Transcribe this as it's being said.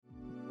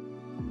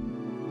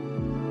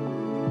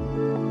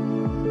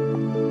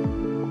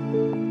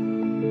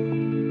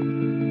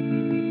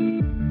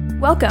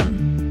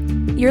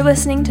Welcome. You're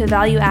listening to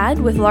Value Add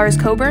with Lars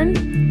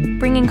Coburn,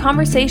 bringing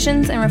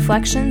conversations and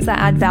reflections that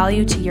add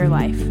value to your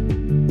life.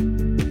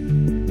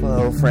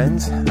 Hello,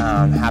 friends.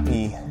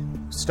 Happy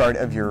start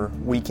of your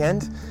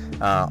weekend.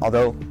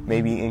 Although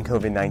maybe in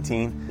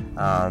COVID-19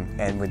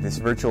 and with this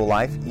virtual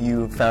life,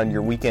 you found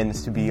your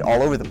weekends to be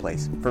all over the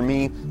place. For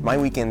me, my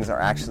weekends are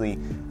actually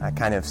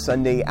kind of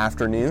Sunday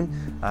afternoon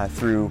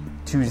through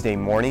Tuesday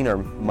morning or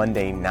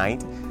Monday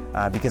night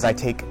because I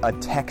take a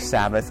tech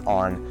Sabbath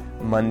on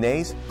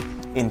Mondays.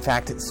 In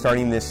fact,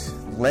 starting this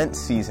Lent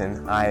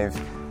season, I've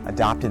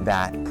adopted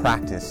that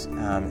practice.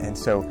 And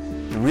so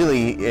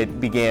really it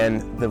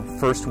began the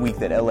first week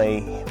that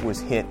LA was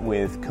hit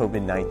with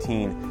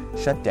COVID-19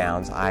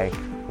 shutdowns. I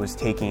was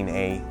taking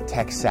a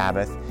tech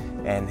Sabbath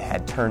and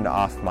had turned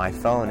off my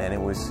phone, and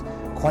it was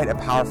quite a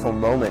powerful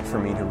moment for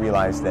me to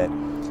realize that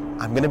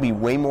I'm going to be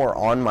way more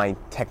on my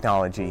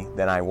technology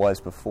than I was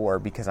before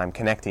because I'm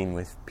connecting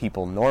with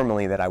people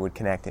normally that I would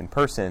connect in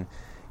person.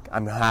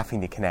 I'm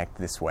having to connect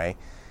this way,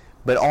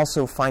 but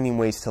also finding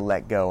ways to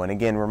let go. And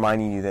again,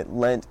 reminding you that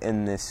Lent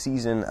in this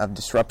season of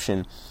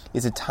disruption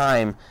is a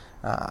time,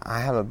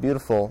 I have a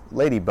beautiful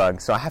ladybug,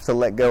 so I have to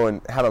let go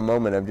and have a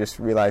moment of just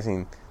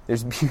realizing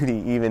there's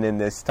beauty even in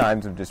this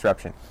times of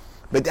disruption.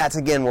 But that's,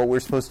 again, what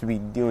we're supposed to be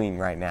doing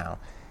right now,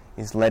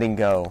 is letting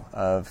go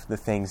of the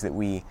things that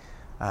we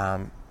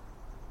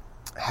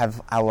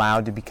have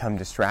allowed to become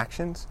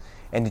distractions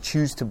and to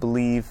choose to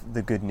believe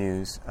the good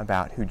news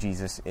about who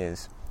Jesus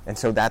is. And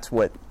so that's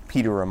what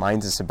Peter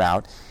reminds us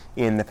about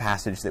in the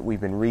passage that we've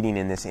been reading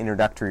in this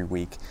introductory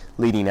week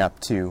leading up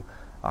to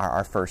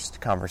our first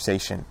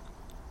conversation.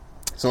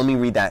 So let me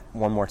read that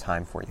one more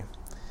time for you.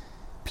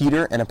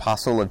 Peter, an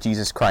apostle of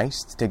Jesus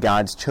Christ, to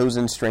God's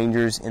chosen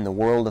strangers in the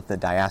world of the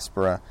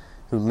diaspora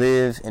who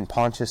live in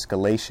Pontus,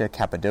 Galatia,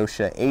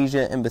 Cappadocia,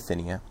 Asia, and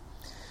Bithynia.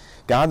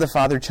 God the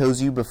Father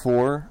chose you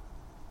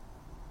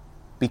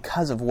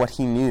because of what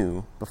he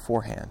knew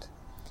beforehand.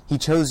 He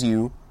chose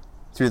you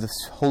through the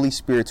Holy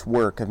Spirit's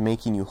work of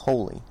making you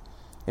holy,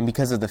 and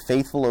because of the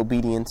faithful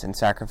obedience and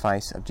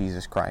sacrifice of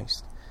Jesus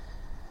Christ.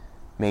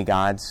 May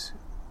God's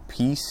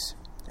peace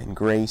and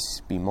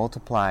grace be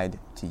multiplied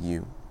to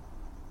you.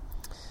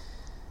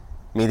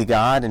 May the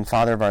God and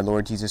Father of our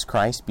Lord Jesus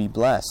Christ be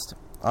blessed.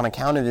 On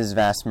account of his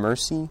vast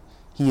mercy,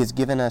 he has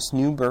given us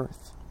new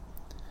birth.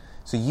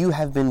 So you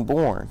have been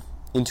born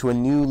into a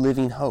new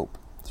living hope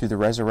through the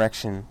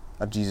resurrection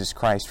of Jesus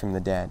Christ from the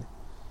dead.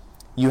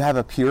 You have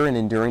a pure and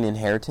enduring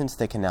inheritance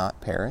that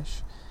cannot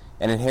perish,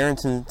 an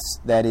inheritance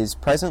that is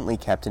presently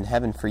kept in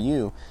heaven for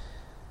you.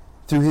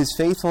 Through his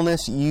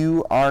faithfulness,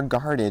 you are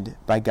guarded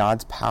by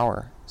God's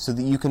power, so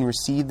that you can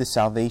receive the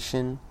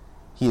salvation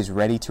he is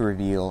ready to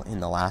reveal in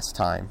the last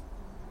time.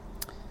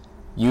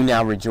 You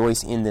now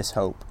rejoice in this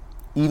hope,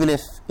 even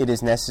if it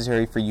is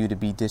necessary for you to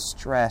be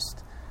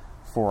distressed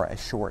for a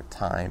short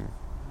time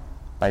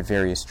by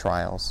various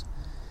trials.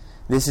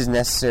 This is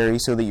necessary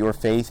so that your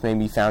faith may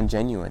be found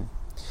genuine.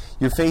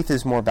 Your faith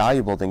is more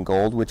valuable than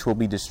gold, which will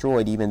be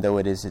destroyed even though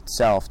it is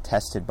itself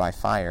tested by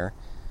fire.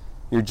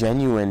 Your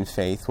genuine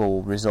faith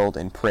will result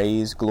in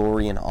praise,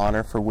 glory, and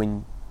honor for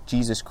when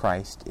Jesus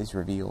Christ is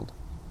revealed.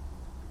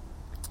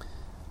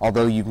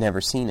 Although you've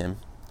never seen him,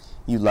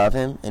 you love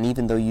him, and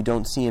even though you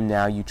don't see him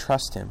now, you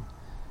trust him.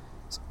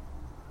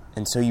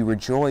 And so you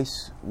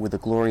rejoice with a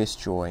glorious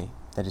joy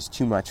that is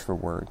too much for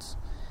words.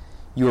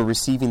 You are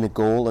receiving the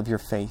goal of your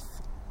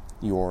faith,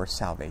 your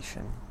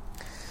salvation.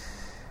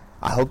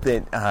 I hope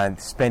that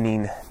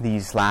spending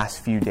these last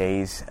few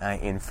days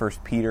in 1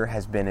 Peter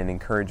has been an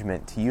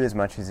encouragement to you as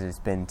much as it has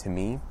been to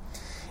me.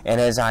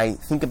 And as I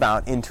think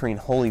about entering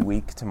Holy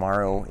Week,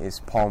 tomorrow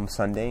is Palm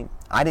Sunday.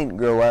 I didn't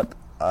grow up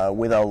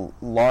with a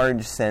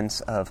large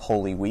sense of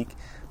Holy Week.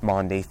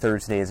 Maundy,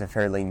 Thursday is a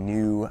fairly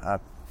new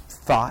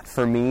thought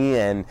for me,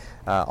 and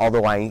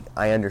although I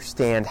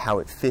understand how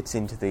it fits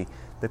into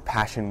the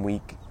Passion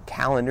Week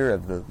calendar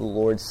of the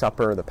Lord's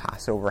Supper, the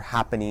Passover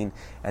happening,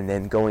 and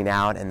then going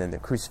out, and then the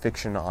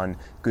crucifixion on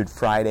Good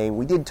Friday.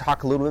 We did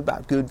talk a little bit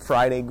about Good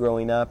Friday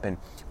growing up, and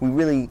we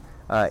really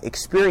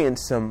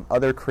experienced some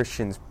other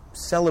Christians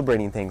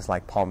celebrating things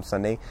like Palm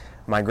Sunday.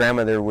 My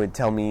grandmother would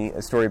tell me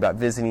a story about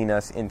visiting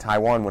us in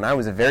Taiwan when I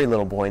was a very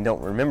little boy, and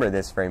don't remember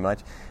this very much,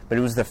 but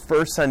it was the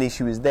first Sunday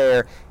she was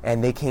there,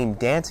 and they came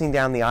dancing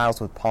down the aisles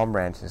with palm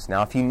branches.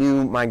 Now, if you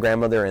knew my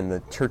grandmother and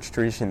the church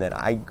tradition that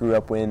I grew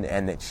up in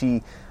and that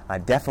she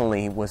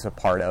definitely was a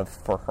part of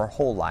for her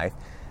whole life,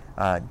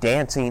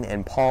 dancing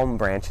and palm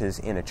branches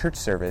in a church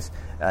service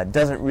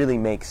doesn't really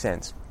make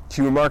sense.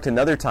 She remarked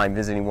another time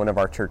visiting one of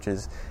our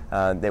churches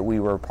that we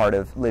were part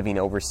of living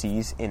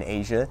overseas in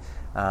Asia,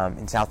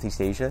 in Southeast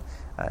Asia.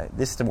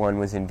 This one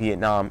was in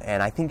Vietnam,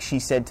 and I think she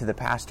said to the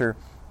pastor,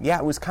 yeah,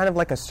 it was kind of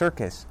like a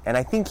circus. And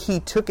I think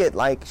he took it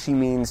like she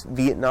means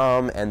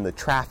Vietnam and the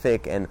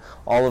traffic and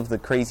all of the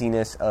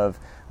craziness of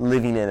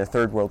living in a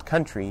third world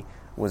country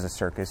was a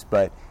circus,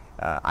 but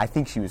I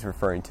think she was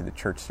referring to the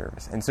church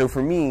service. And so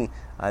for me,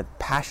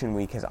 Passion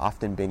Week has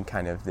often been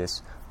kind of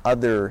this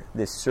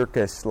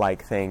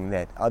circus-like thing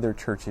that other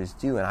churches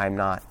do, and I'm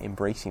not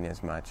embracing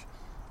as much.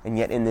 And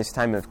yet in this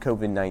time of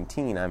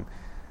COVID-19,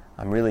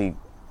 I'm really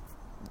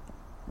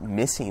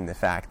missing the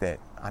fact that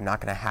I'm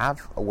not going to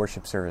have a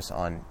worship service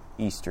on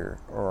Easter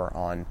or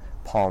on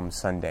Palm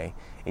Sunday.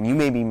 And you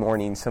may be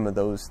mourning some of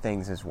those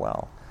things as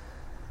well.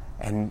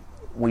 And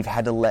we've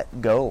had to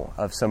let go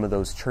of some of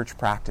those church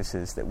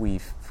practices that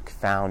we've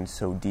found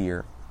so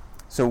dear.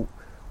 So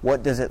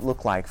what does it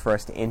look like for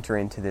us to enter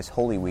into this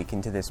Holy Week,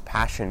 into this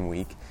Passion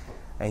Week,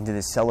 into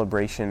this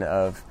celebration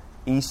of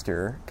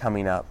Easter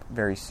coming up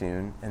very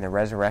soon and the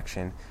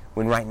resurrection,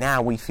 when right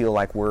now we feel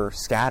like we're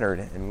scattered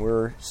and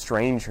we're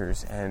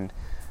strangers and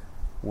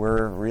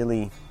we're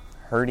really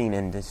hurting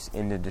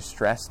in a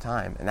distressed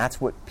time? And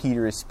that's what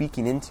Peter is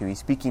speaking into. He's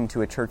speaking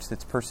to a church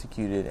that's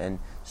persecuted and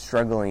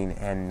struggling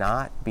and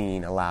not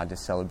being allowed to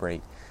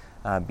celebrate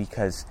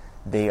because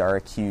they are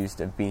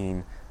accused of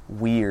being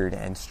weird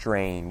and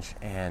strange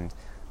and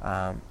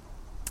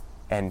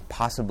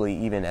possibly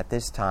even at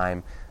this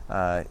time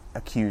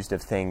accused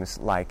of things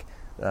like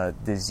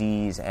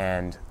disease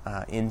and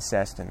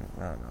incest and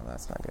no,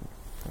 that's not good.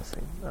 Let's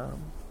see.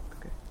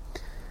 Okay.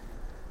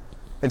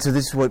 And so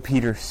this is what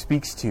Peter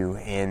speaks to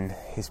in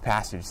his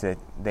passage, that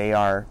they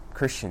are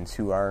Christians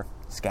who are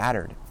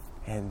scattered,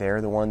 and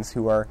they're the ones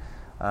who are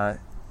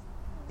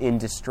in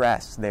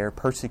distress. They're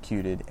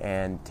persecuted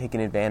and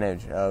taken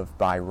advantage of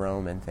by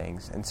Rome and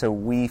things. And so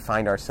we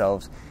find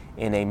ourselves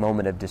in a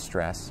moment of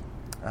distress,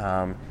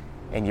 and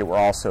yet we're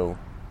also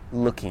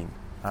looking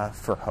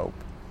for hope.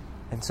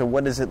 And so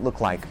what does it look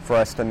like for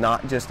us to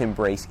not just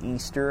embrace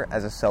Easter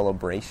as a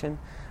celebration,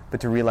 but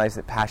to realize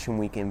that Passion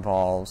Week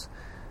involves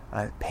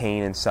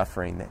pain and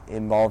suffering, that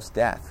involves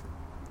death?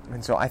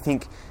 And so I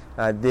think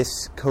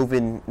this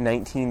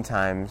COVID-19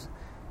 times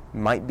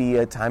might be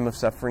a time of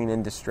suffering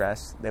and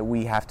distress that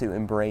we have to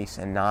embrace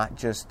and not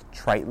just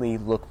tritely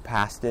look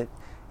past it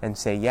and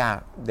say,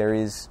 yeah, there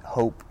is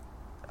hope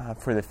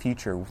for the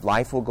future.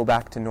 Life will go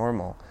back to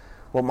normal.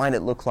 What might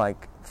it look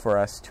like for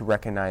us to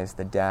recognize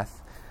the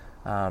death?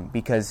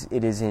 Because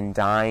it is in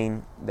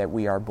dying that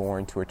we are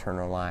born to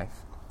eternal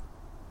life.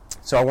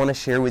 So I want to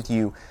share with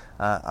you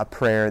a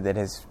prayer that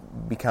has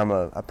become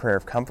a prayer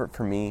of comfort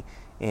for me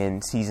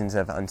in seasons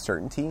of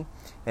uncertainty.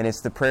 And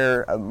it's the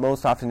prayer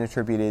most often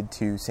attributed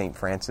to St.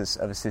 Francis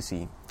of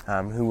Assisi,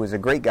 who was a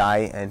great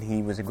guy, and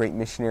he was a great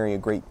missionary, a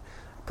great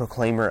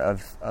proclaimer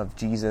of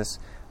Jesus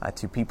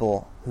to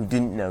people who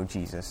didn't know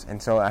Jesus.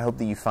 And so I hope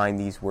that you find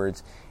these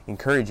words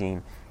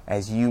encouraging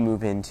as you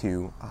move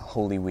into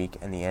Holy Week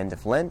and the end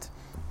of Lent.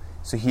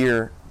 So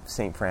hear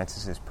St.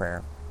 Francis's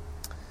prayer.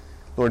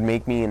 Lord,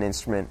 make me an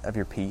instrument of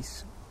your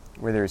peace.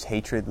 Where there is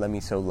hatred, let me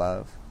sow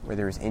love. Where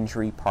there is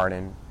injury,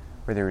 pardon.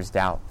 Where there is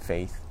doubt,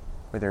 faith.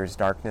 Where there is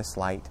darkness,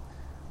 light.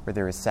 Where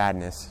there is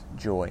sadness,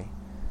 joy.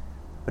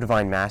 O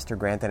Divine Master,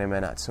 grant that I may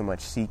not so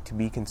much seek to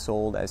be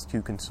consoled as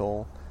to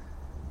console,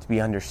 to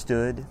be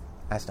understood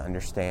as to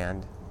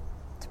understand,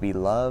 to be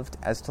loved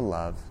as to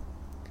love.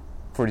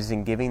 For it is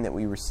in giving that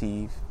we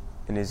receive,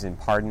 and it is in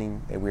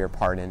pardoning that we are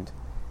pardoned,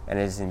 and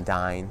it is in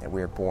dying that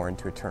we are born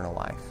to eternal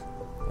life.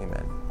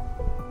 Amen.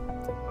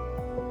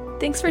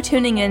 Thanks for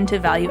tuning in to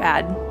Value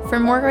Add. For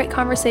more great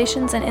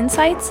conversations and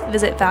insights,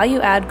 visit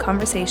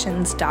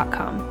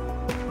valueaddconversations.com.